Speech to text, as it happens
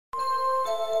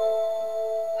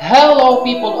Hello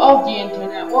people of the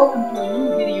internet, welcome to a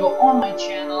new video on my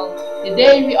channel.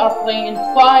 Today we are playing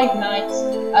 5 Nights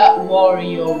at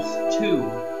Wario's 2.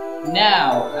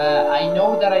 Now, I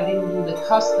know that I didn't do the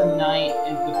custom night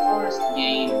in the first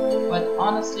game, but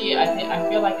honestly I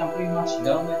feel like I'm pretty much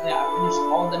done with it. I finished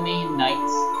all the main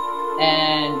nights,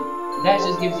 and that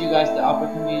just gives you guys the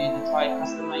opportunity to try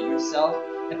custom night yourself.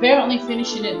 Apparently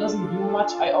finishing it doesn't do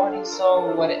much. I already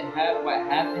saw what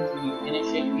happens when you finish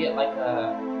it. You get like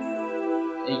a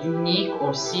unique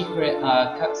or secret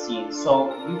cutscene.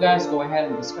 So you guys go ahead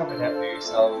and discover that for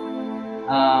yourself.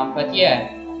 But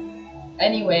yeah.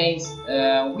 Anyways,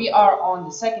 we are on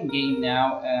the second game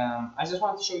now. I just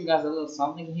want to show you guys a little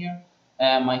something here.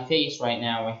 My face right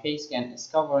now. My face scan is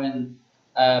covering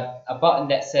a button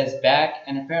that says back,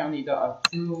 and apparently there are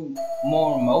 2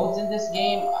 more modes in this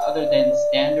game other than the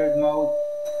standard mode,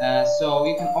 so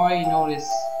you can already notice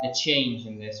a change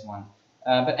in this one.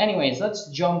 But anyways, let's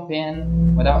jump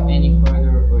in without any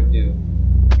further ado.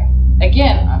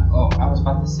 Again, I was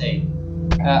about to say,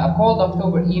 a cold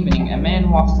October evening, a man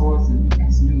walks towards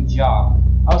his new job.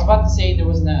 I was about to say there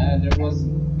was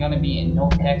gonna be no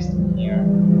text in here.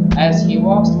 As he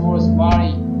walks towards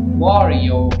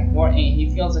Wario, he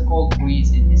feels a cold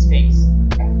breeze in his face.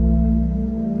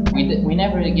 We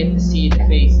never get to see the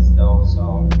faces though,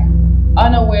 so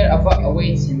unaware of what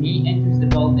awaits him, he enters the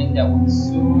building that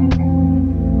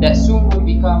soon would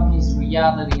become his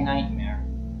reality nightmare.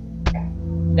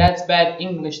 That's bad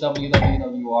English,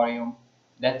 Wario.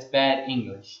 That's bad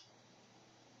English.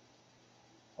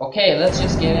 Okay, let's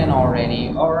just get in already.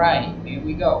 Alright, here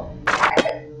we go.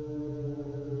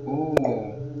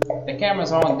 The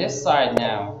cameras are on this side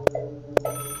now.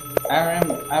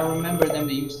 I remember them,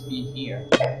 they used to be here.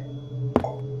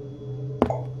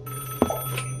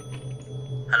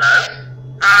 Hello?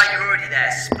 Ah, you're already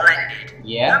there. Splendid.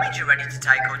 Yeah? That means you're ready to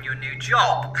take on your new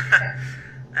job.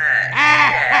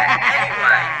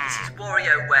 Anyway, this is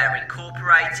WarioWare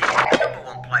Incorporated, the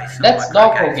 #1 place. That's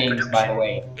Loco Games, by the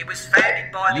way. It was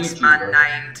founded by this YouTuber. man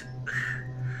named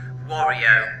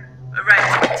Wario,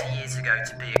 around 20 years ago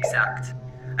to be exact.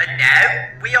 And now,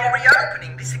 we are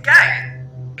reopening this again.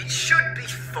 It should be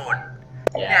fun.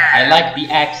 Yeah, now, I like the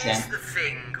accent. Here's the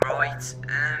thing, right?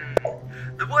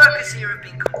 The workers here have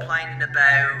been complaining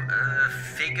about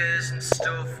figures and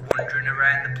stuff wandering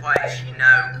around the place, you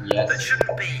know, yes, that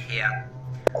shouldn't be here.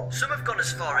 Some have gone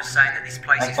as far as saying that this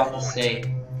place is about to haunted.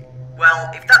 say.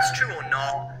 Well, if that's true or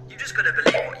not, you just gotta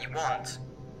believe what you want.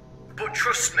 But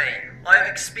trust me, I have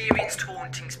experienced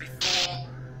hauntings before,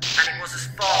 and it was as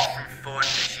far from fun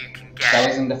as you can get. That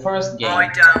was in the first game. I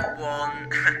don't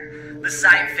want the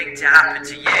same thing to happen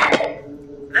to you.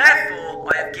 Therefore,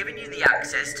 I have given you the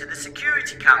access to the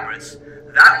security cameras.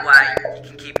 That way, you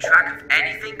can keep track of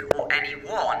anything or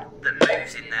anyone that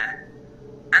moves in there.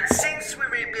 And since we're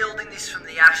rebuilding this from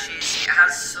the ashes, it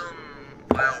has some,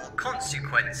 well,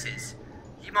 consequences.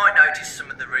 You might notice some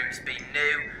of the rooms being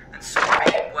new, and some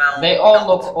being, well, they all not.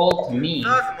 look old to me.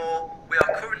 Furthermore, we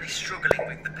are currently struggling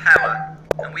with the power,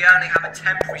 and we only have a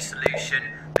temporary solution,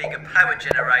 being a power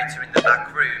generator in the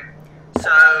back room.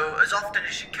 So, as often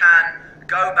as you can,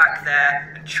 go back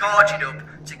there and charge it up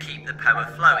to keep the power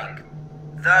flowing.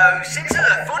 Though, since there's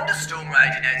a thunderstorm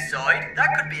raging outside,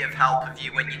 that could be of help of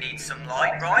you when you need some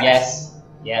light, right? Yes,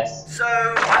 yes. So,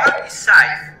 I hope you're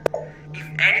safe. If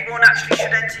anyone actually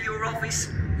should enter your office,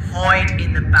 hide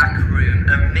in the back room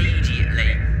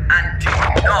immediately and do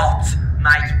not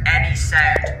make any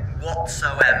sound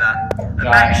whatsoever. And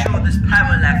make sure there's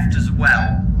power left as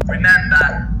well.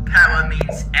 Remember, power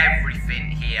means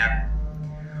everything here.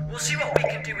 We'll see what we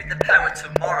can do with the power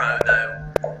tomorrow though.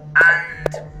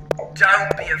 And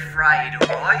don't be afraid,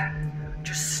 alright?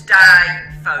 Just stay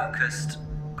focused.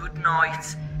 Good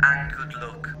night and good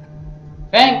luck.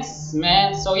 Thanks,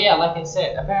 man. So yeah, like I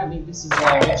said, apparently this is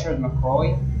Richard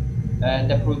McCoy,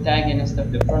 the protagonist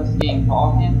of the first game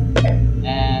talking,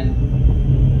 and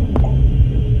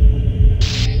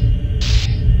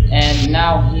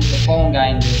now he's the phone guy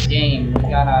in this game. We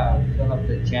gotta fill up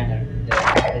the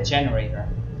generator.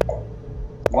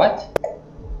 What?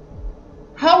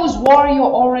 How is Wario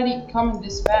already coming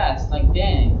this fast? Like,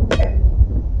 dang.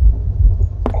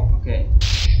 Okay.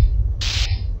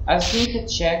 I just need to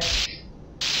check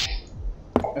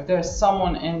if there's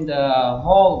someone in the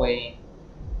hallway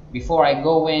before I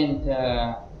go in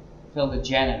to fill the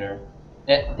janitor.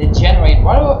 The generator.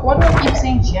 Why do I keep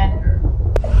saying janitor?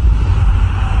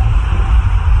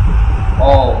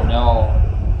 Oh no.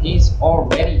 He's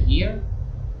already here?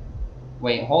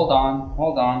 Wait, hold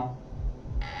on.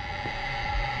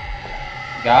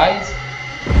 Guys?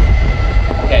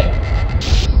 Okay.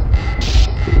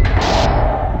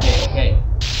 Okay.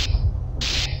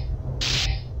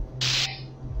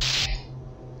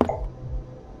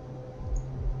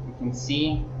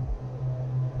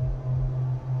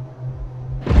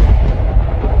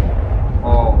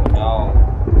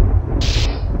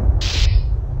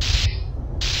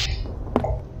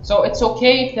 So it's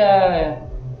okay to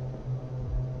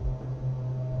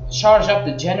charge up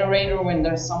the generator when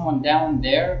there's someone down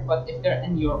there, but if they're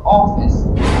in your office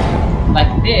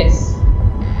like this,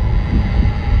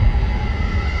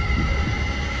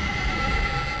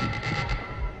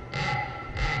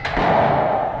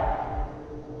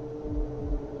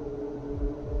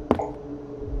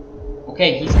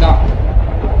 okay, he's gone.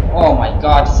 Oh my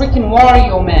god, freaking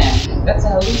Wario, man! That's a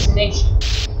hallucination.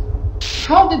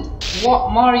 How did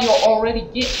Mario already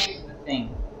get into the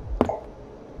thing?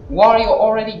 Wario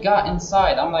already got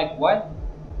inside. I'm like, what?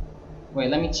 Wait,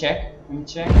 let me check.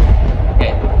 Okay,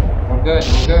 we're good,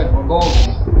 we're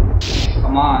golden.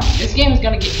 Come on. This game is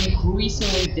gonna get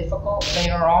increasingly difficult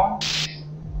later on.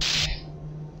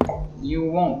 You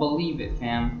won't believe it,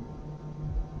 fam.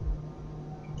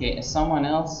 Okay, is someone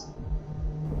else?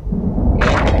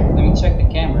 Okay, let me check the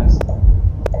cameras.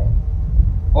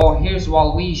 Oh, here's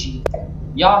Waluigi.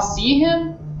 Y'all see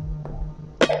him?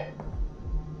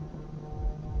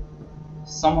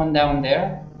 Someone down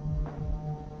there?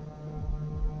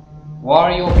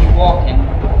 Wario be walking.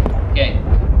 Okay.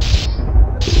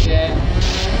 Okay.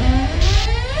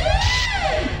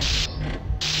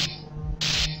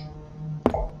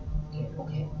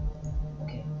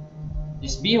 Okay.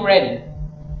 Just be ready.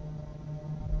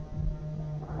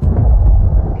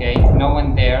 Okay, no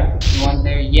one there. No one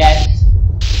there yet.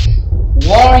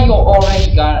 Wario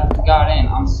already got in.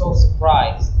 I'm so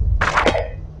surprised.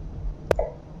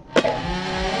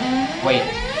 Wait,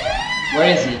 where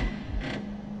is he?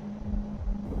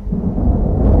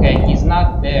 Okay, he's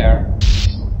not there.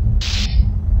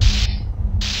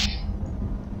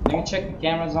 Let me check the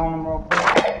cameras on him real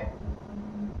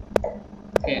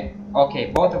quick.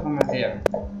 Okay, both of them are there.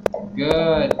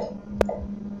 Good.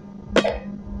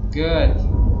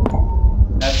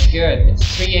 That's good.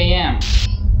 It's 3 AM.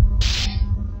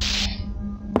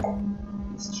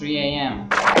 It's 3 AM.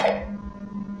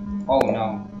 Oh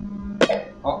no.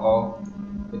 Uh-oh.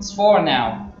 It's 4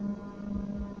 now.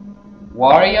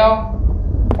 Wario?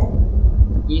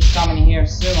 He's coming here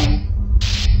soon.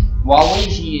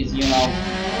 Waluigi is, you know,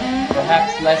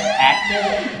 perhaps less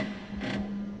active.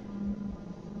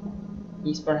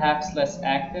 He's perhaps less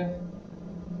active.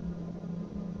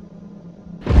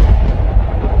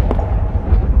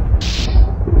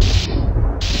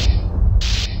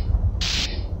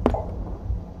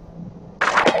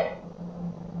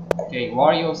 Okay,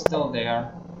 Wario is still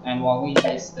there, and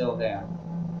Waluigi is still there.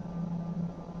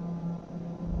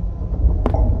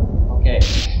 Okay.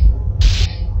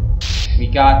 We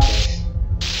got this.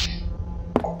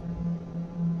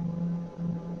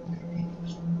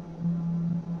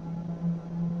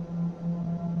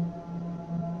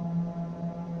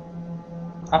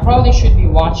 I probably should be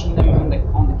watching them on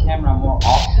the camera more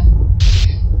often.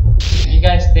 You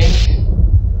guys think?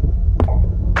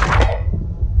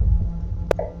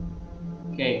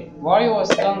 Okay, Wario is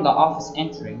still in the office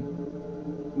entry,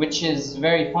 which is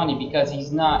very funny because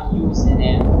he's not using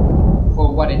it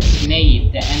for what it's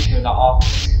made to enter the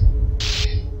office.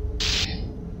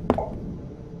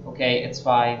 Okay, it's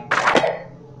 5.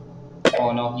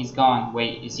 Oh no, he's gone.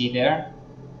 Wait, is he there?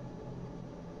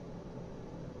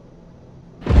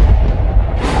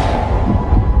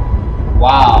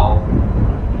 Wow.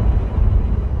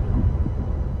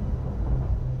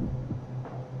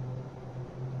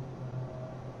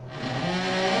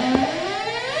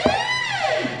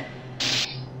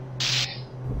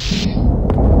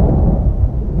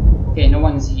 Okay, no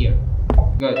one's here.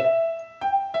 Good.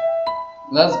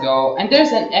 Let's go. And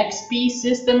there's an XP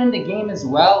system in the game as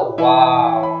well.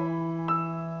 Wow.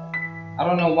 I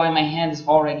don't know why my hand is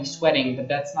already sweating, but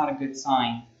that's not a good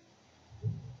sign.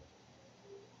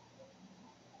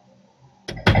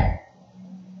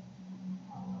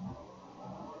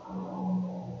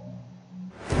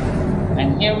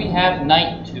 And here we have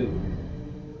night 2.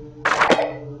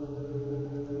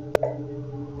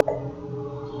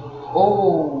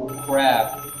 Oh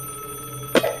crap.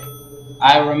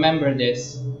 I remember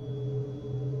this.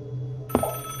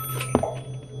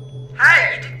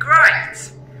 Hey, you did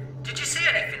great! Did you see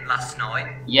anything last night?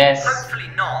 Yes. Hopefully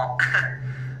not.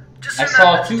 Just I remember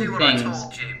saw to 2 do what things. I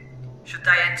told you. Should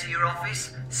they enter your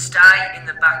office, stay in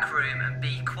the back room and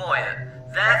be quiet.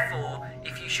 Therefore,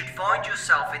 if you should find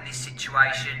yourself in this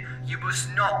situation, you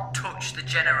must not touch the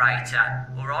generator,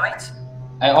 alright?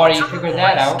 I already figured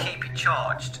that out. Keep it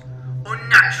charged.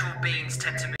 Unnatural beings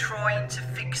tend to be trying to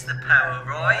fix the power,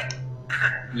 right?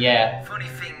 Yeah. Funny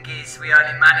thing is, we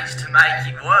only managed to make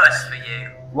it worse for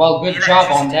you. Well, good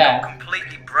job on that. Got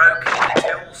completely broken in the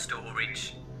tool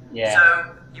storage. Yeah.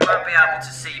 So, you won't be able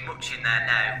to see much in there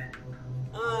now.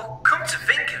 Well, come to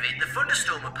think of it, the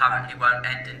thunderstorm apparently won't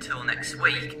end until next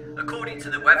week, according to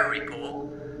the weather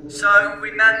report. So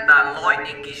remember,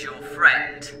 lightning is your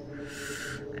friend.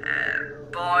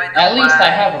 By the At least way, I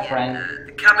have a friend.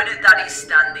 The cabinet that is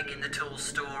standing in the tool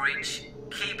storage,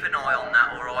 keep an eye on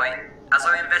that, alright? As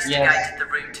I investigated the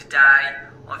room today,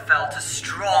 I felt a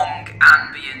strong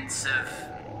ambience of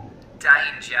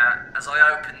danger as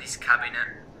I opened this cabinet.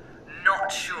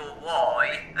 Not sure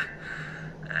why.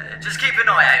 Just keep an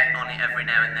eye out on it every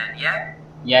now and then, yeah?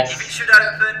 Yes. If it should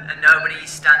open and nobody is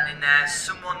standing there,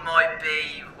 someone might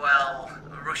be, well,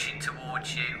 rushing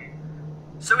towards you.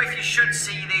 So if you should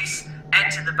see this,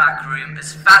 enter the back room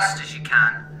as fast as you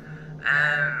can.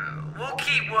 We'll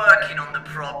keep working on the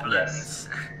problems. Yes.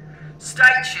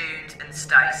 Stay tuned and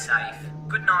stay safe.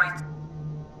 Good night.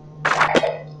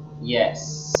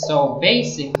 Yes. So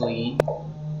basically,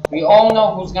 we all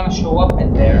know who's gonna show up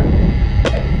in there.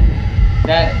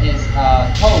 That is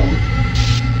Toad.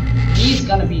 He's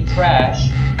gonna be trash.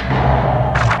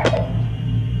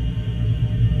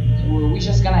 So we're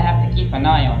just gonna have to keep an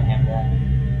eye on him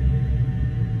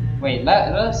then. Wait,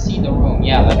 let us see the room.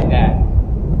 Yeah, like that.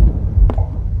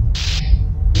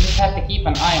 We just have to keep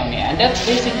an eye on it. And that's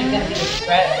basically gonna be the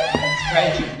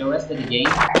strategy for the rest of the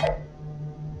game.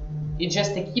 It's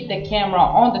just to keep the camera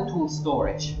on the tool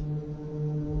storage.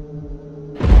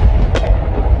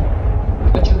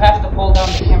 But you have to pull down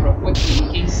the camera quickly in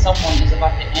case someone is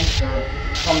about to enter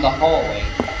from the hallway.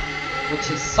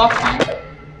 Which is sucky.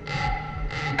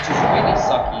 Which is really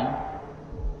sucky.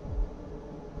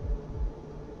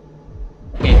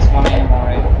 Okay, it's 1 AM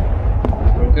already.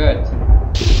 We're good.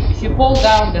 If you pull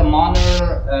down the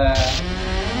monitor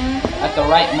at the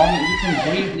right moment, you can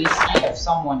briefly see if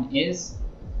someone is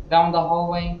down the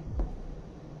hallway.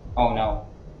 Oh no.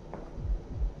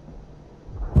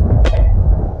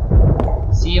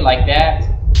 See, like that.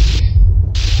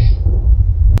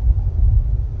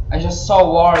 I just saw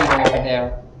Wario over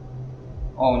there.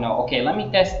 Oh no. Okay, let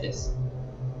me test this.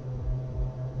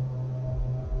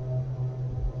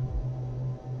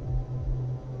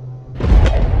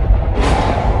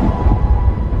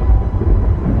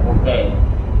 Okay.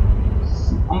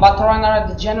 I'm about to run out of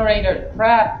the generator.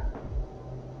 Crap.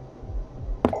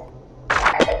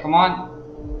 Come on.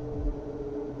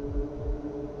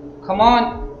 Come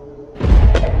on.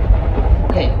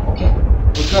 Okay, okay.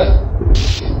 We're good.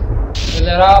 Fill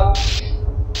it up.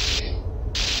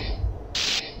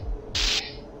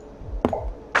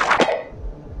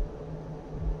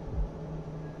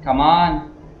 Come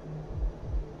on.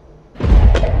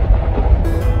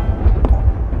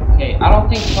 Okay, I don't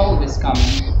think Toad is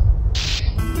coming.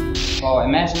 Oh,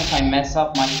 imagine if I mess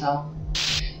up myself.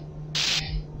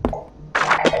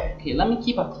 Okay, let me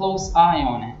keep a close eye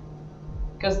on it.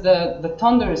 Because the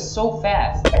thunder is so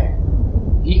fast.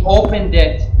 He opened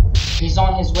it. He's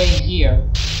on his way here.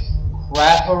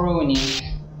 Crap-a-rooney.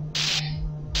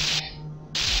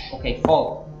 Okay,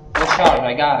 full charge,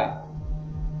 I got it.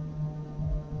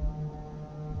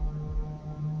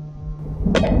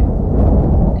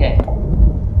 Okay.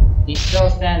 He's still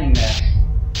standing there.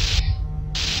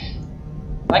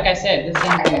 Like I said, this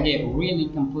game's gonna get really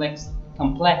complex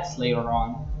later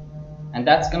on. And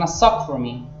that's gonna suck for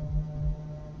me.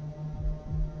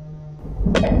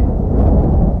 Okay.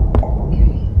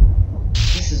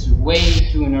 This is way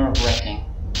too nerve-wracking.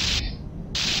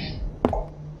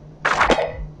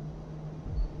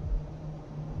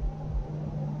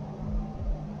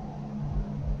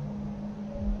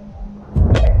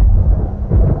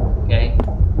 Okay,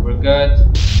 we're good.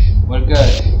 We're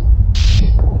good.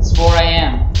 It's 4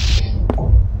 AM.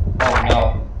 Oh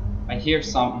no, I hear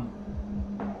something.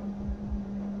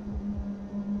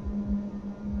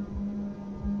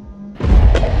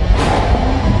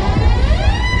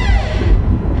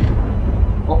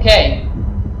 Okay,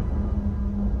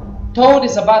 Toad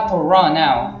is about to run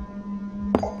out.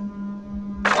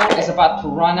 Toad is about to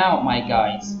run out, my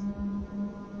guys.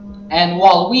 And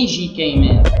Waluigi came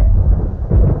in.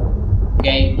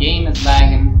 Okay, game is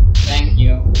lagging. Thank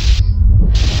you.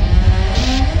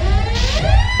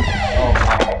 Oh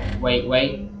no. Wait.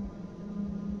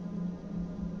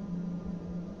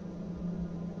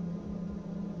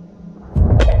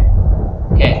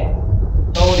 Okay,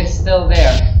 Toad is still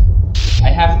there. I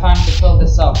have time to fill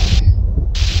this up.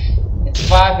 It's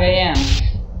 5 AM.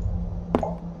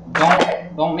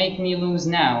 Don't make me lose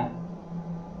now.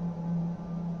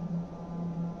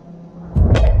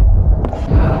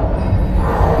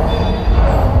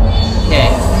 Okay.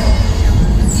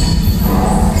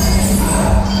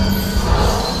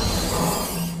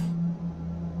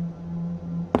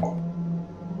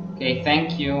 Okay,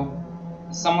 thank you.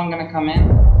 Is someone gonna come in?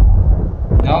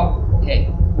 No? Okay.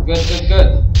 Good, good, good.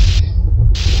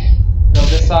 Fill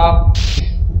this up.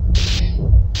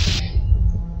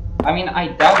 I mean, I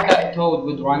doubt that Toad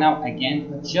would run out again,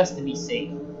 but just to be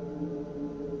safe.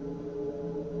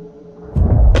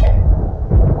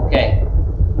 Okay.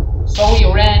 So we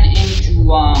ran into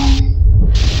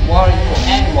Wario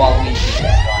and Waluigi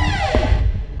this time.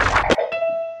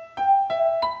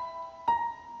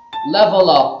 Level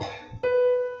up.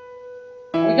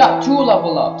 We got 2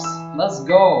 level ups. Let's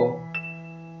go.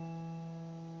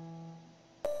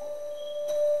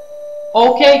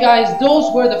 Okay guys,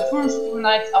 those were the first 2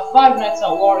 nights of 5 Nights at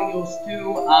Wario's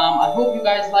 2. I hope you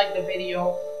guys liked the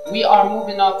video. We are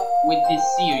moving up with this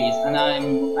series, and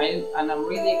I'm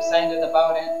really excited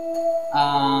about it.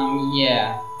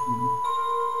 Yeah.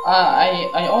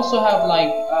 I also have like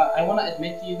I want to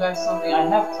admit to you guys something. I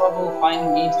have trouble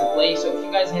finding games to play. So if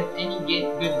you guys have any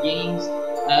good games,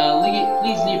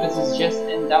 please leave a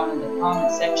suggestion down in the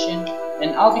comment section,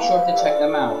 and I'll be sure to check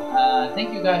them out.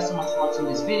 Thank you guys so much for watching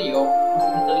this video. Don't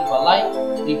forget to leave a like,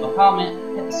 leave a comment,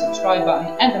 hit the subscribe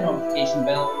button and the notification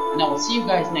bell, and I will see you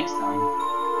guys next time.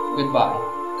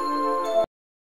 Goodbye.